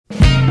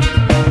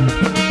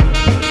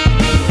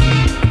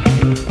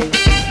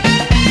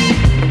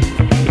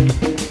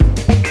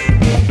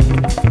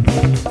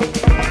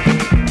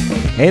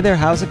Hey there,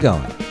 how's it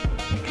going?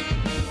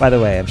 By the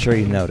way, I'm sure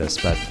you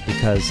noticed, but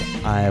because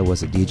I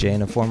was a DJ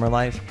in a former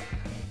life,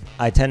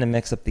 I tend to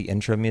mix up the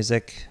intro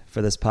music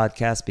for this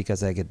podcast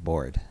because I get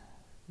bored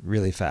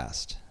really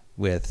fast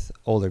with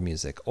older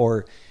music,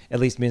 or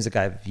at least music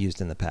I've used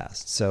in the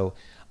past. So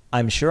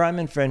I'm sure I'm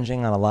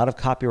infringing on a lot of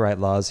copyright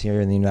laws here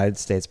in the United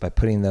States by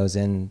putting those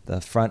in the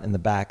front and the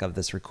back of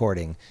this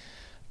recording.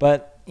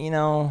 But, you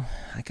know,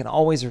 I can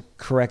always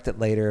correct it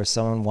later. If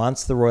someone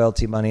wants the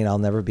royalty money and I'll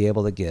never be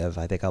able to give,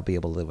 I think I'll be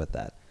able to live with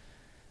that.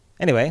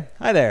 Anyway,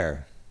 hi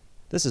there.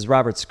 This is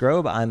Robert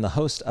Scrobe. I'm the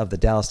host of the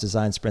Dallas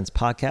Design Sprints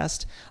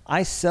podcast.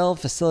 I sell,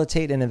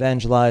 facilitate, and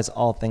evangelize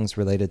all things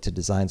related to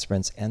design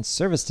sprints and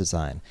service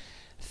design.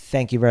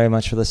 Thank you very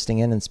much for listening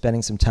in and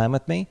spending some time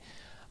with me.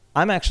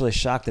 I'm actually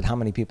shocked at how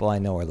many people I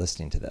know are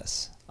listening to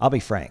this. I'll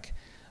be frank.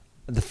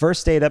 The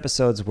first 8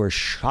 episodes were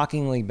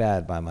shockingly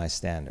bad by my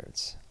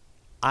standards.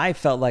 I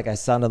felt like I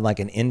sounded like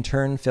an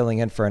intern filling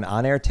in for an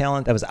on-air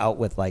talent that was out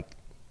with like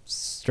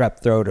strep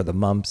throat or the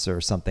mumps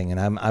or something,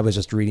 and I was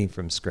just reading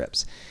from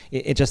scripts.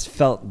 It just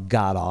felt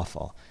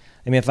god-awful.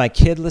 I mean, if my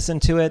kid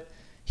listened to it,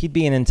 he'd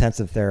be in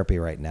intensive therapy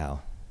right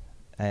now.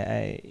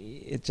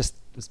 It just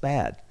was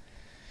bad.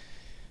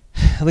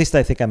 At least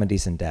I think I'm a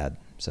decent dad,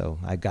 so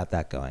I got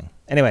that going.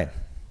 Anyway,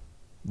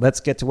 let's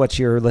get to what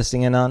you're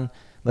listening in on.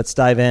 Let's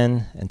dive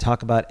in and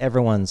talk about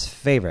everyone's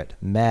favorite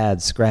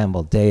mad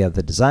scramble day of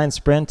the design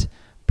sprint,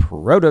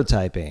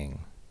 prototyping.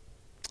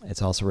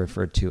 It's also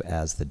referred to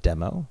as the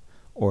demo,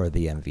 or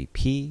the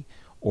MVP,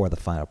 or the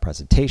final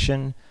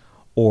presentation,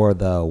 or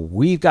the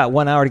we've got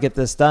 1 hour to get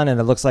this done and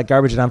it looks like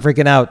garbage and I'm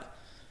freaking out.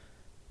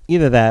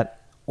 Either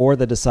that, or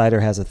the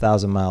decider has a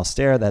 1,000-mile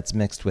stare that's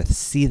mixed with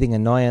seething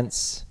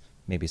annoyance,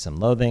 maybe some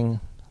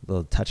loathing, a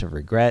little touch of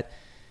regret.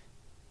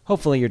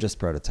 Hopefully you're just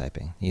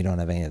prototyping. You don't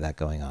have any of that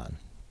going on.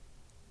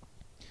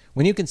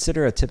 When you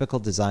consider a typical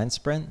design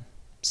sprint,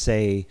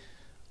 say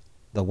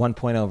the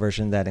 1.0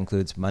 version that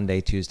includes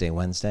Monday, Tuesday,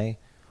 Wednesday,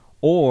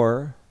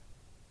 or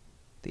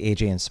the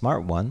AJ and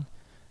Smart one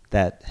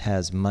that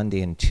has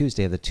Monday and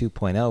Tuesday of the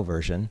 2.0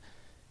 version,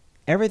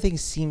 everything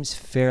seems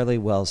fairly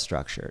well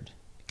structured.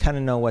 You kind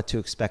of know what to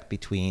expect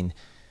between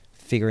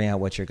figuring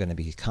out what you're going to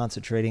be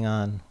concentrating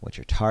on, what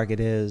your target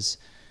is,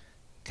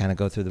 kind of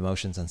go through the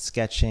motions on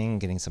sketching,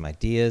 getting some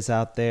ideas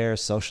out there,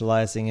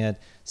 socializing it,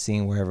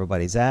 seeing where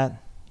everybody's at.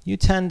 You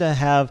tend to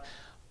have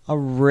a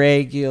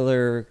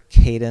regular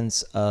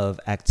cadence of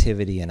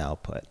activity and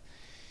output.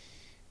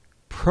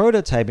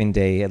 Prototyping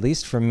day, at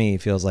least for me,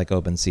 feels like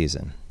open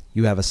season.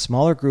 You have a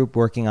smaller group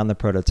working on the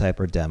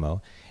prototype or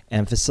demo,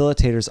 and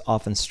facilitators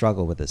often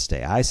struggle with this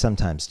day. I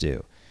sometimes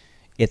do.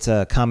 It's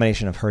a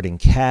combination of herding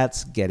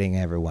cats, getting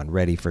everyone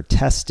ready for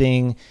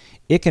testing.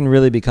 It can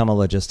really become a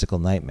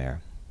logistical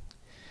nightmare.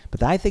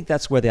 But I think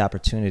that's where the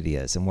opportunity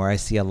is and where I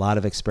see a lot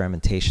of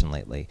experimentation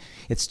lately.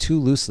 It's too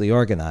loosely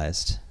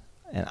organized,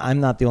 and I'm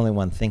not the only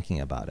one thinking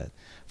about it.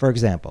 For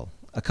example,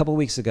 a couple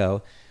weeks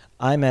ago,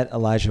 I met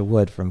Elijah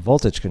Wood from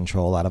Voltage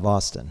Control out of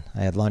Austin.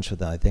 I had lunch with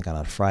them, I think, on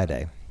a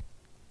Friday.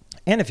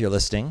 And if you're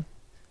listening,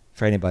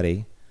 for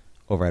anybody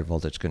over at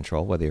Voltage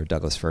Control, whether you're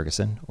Douglas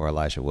Ferguson or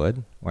Elijah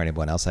Wood or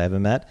anyone else I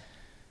haven't met,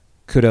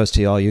 kudos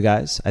to all you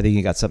guys. I think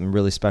you got something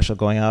really special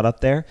going out up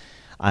there.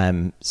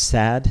 I'm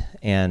sad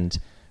and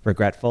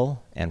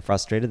regretful and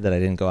frustrated that I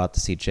didn't go out to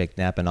see Jake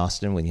Knapp in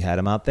Austin when you had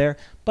him out there,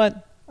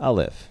 but I'll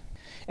live.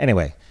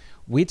 Anyway,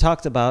 we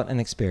talked about an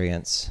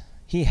experience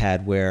he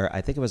had where I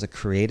think it was a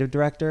creative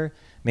director,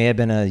 may have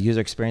been a user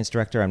experience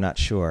director, I'm not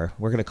sure.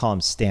 We're going to call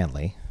him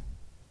Stanley.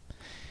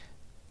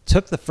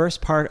 Took the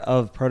first part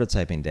of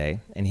prototyping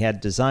day, and he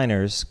had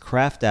designers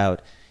craft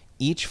out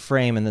each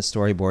frame in the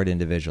storyboard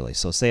individually.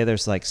 So say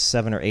there's like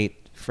 7 or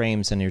 8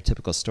 frames in your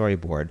typical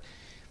storyboard.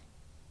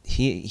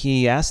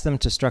 He asked them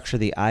to structure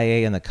the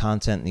IA and the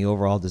content and the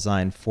overall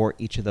design for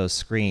each of those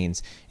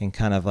screens in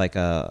kind of like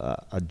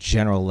a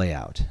general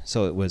layout.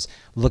 So it was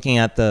looking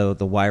at the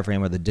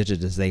wireframe or the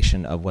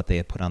digitization of what they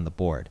had put on the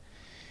board.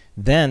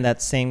 Then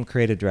that same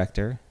creative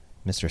director,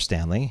 Mr.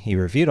 Stanley, he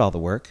reviewed all the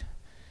work.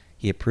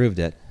 He approved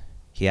it.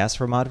 He asked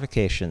for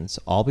modifications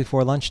all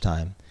before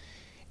lunchtime.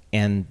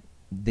 And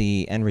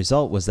the end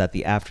result was that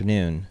the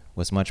afternoon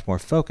was much more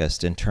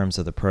focused in terms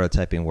of the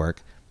prototyping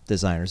work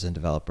designers and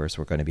developers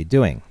were going to be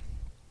doing.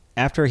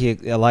 After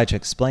Elijah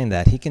explained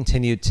that, he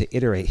continued to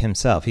iterate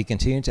himself. He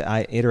continued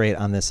to iterate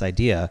on this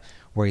idea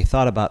where he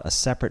thought about a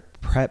separate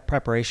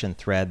preparation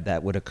thread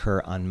that would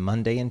occur on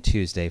Monday and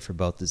Tuesday for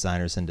both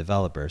designers and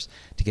developers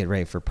to get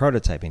ready for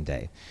prototyping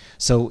day.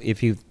 So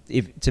if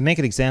to make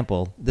an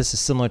example, this is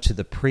similar to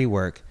the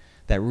pre-work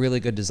that really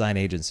good design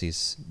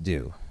agencies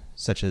do,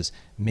 such as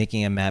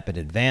making a map in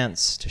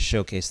advance to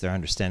showcase their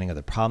understanding of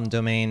the problem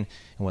domain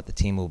and what the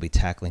team will be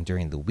tackling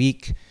during the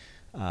week,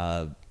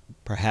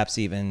 perhaps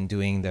even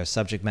doing their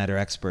subject matter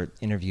expert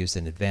interviews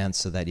in advance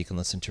so that you can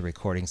listen to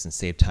recordings and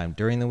save time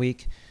during the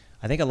week.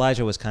 I think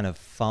Elijah was kind of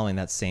following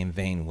that same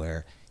vein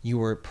where you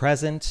were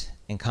present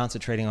and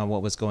concentrating on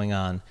what was going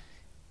on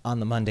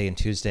the Monday and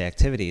Tuesday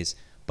activities,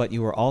 but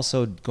you were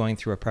also going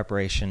through a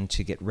preparation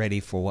to get ready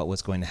for what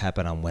was going to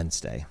happen on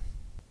Wednesday.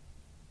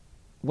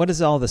 what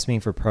does all this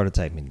mean for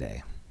prototyping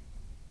day?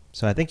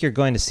 So I think you're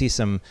going to see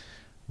some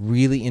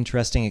really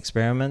interesting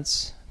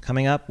experiments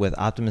coming up with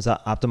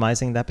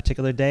optimizing that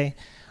particular day.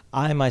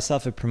 I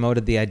myself have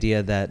promoted the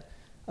idea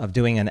of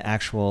doing an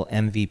actual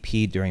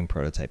MVP during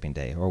prototyping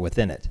day or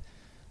within it.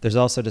 There's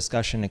also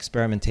discussion,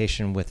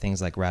 experimentation with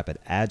things like rapid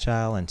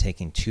agile and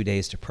taking 2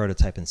 days to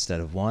prototype instead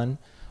of 1.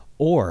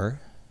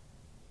 Or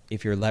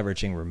if you're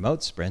leveraging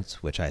remote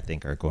sprints, which I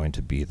think are going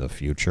to be the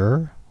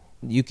future,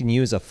 you can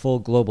use a full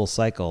global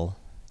cycle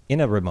in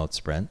a remote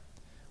sprint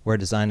where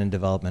design and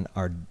development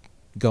are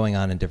going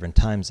on in different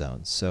time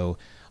zones. So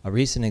a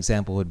recent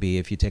example would be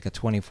if you take a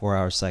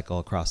 24-hour cycle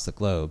across the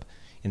globe.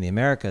 In the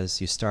Americas,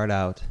 you start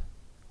out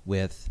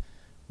with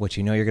what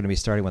you know you're going to be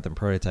starting with in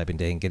prototyping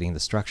day and getting the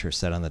structure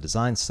set on the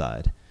design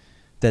side.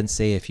 Then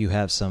say if you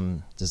have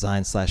some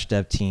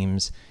design/dev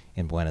teams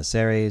in Buenos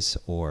Aires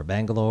or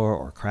Bangalore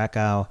or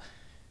Krakow,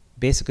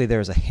 basically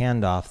there's a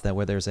handoff that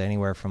where there's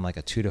anywhere from like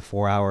a 2 to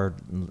 4 hour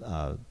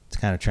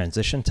kind of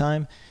transition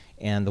time,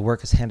 and the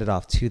work is handed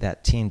off to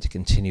that team to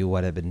continue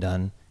what had been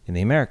done in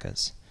the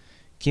Americas.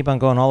 Keep on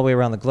going all the way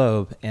around the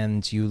globe,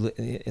 and you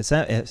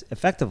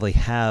effectively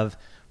have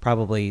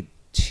probably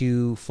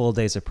 2 full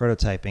days of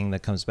prototyping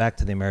that comes back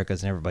to the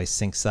Americas, and everybody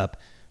syncs up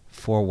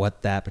for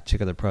what that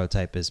particular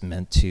prototype is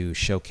meant to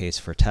showcase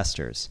for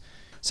testers.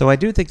 So I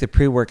do think the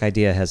pre-work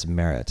idea has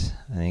merit.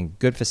 I think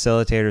good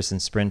facilitators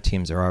and sprint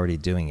teams are already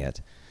doing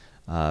it.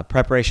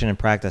 Preparation and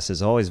practice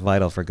is always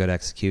vital for good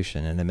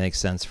execution, and it makes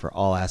sense for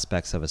all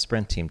aspects of a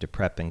sprint team to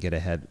prep and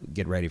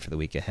get ready for the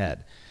week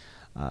ahead.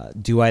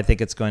 Do I think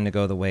it's going to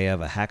go the way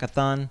of a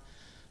hackathon?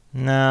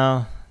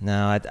 No.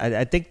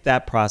 I think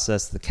that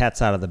process, the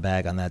cat's out of the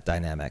bag on that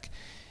dynamic.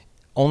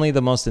 Only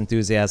the most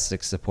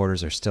enthusiastic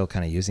supporters are still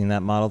kind of using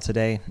that model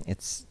today.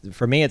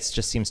 For me, it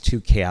just seems too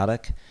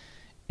chaotic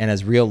and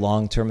has real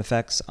long-term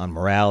effects on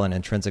morale and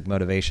intrinsic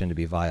motivation to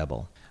be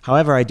viable.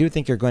 However, I do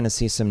think you're going to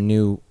see some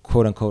new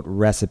quote-unquote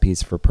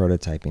recipes for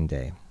prototyping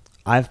day.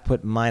 I've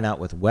put mine out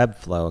with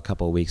Webflow a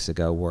couple of weeks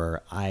ago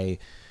where I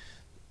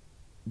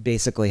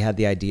basically had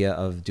the idea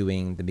of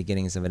doing the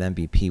beginnings of an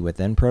MVP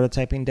within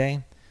prototyping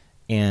day.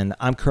 And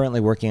I'm currently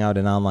working out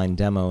an online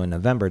demo in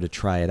November to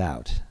try it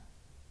out.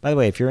 By the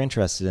way, if you're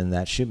interested in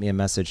that, shoot me a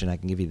message and I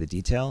can give you the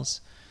details.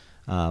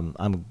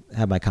 I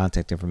have my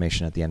contact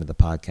information at the end of the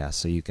podcast,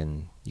 so you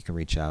can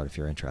reach out if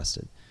you're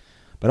interested.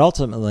 But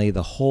ultimately,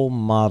 the whole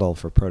model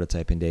for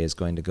prototyping day is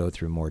going to go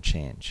through more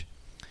change.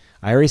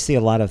 I already see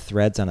a lot of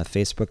threads on a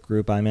Facebook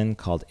group I'm in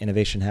called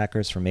Innovation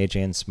Hackers from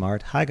AJ and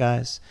Smart. Hi,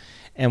 guys.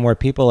 And where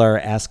people are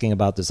asking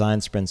about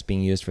design sprints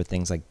being used for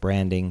things like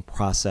branding,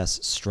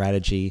 process,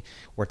 strategy,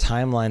 where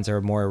timelines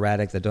are more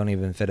erratic that don't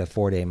even fit a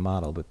 4-day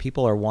model. But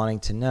people are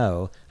wanting to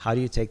know, how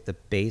do you take the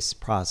base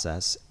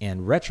process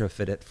and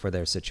retrofit it for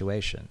their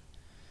situation?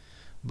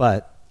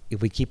 But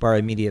if we keep our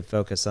immediate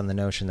focus on the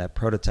notion that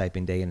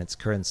prototyping day in its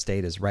current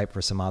state is ripe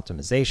for some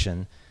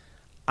optimization,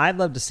 I'd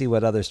love to see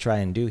what others try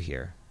and do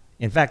here.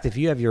 In fact, if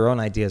you have your own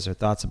ideas or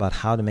thoughts about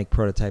how to make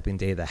prototyping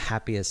day the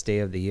happiest day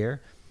of the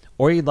year,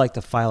 or you'd like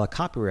to file a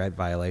copyright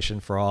violation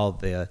for all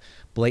the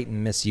blatant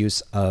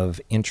misuse of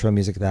intro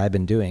music that I've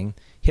been doing,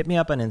 hit me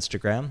up on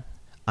Instagram.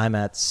 I'm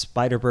at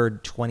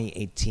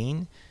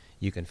Spiderbird2018.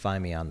 You can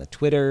find me on the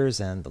Twitters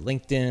and the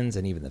LinkedIns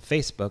and even the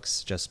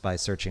Facebooks just by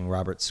searching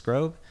Robert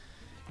Scrobe,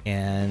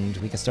 and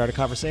we can start a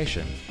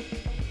conversation.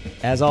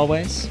 As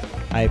always,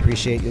 I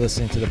appreciate you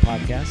listening to the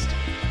podcast.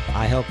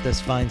 I hope this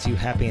finds you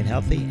happy and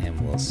healthy, and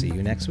we'll see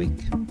you next week.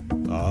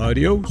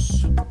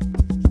 Adios.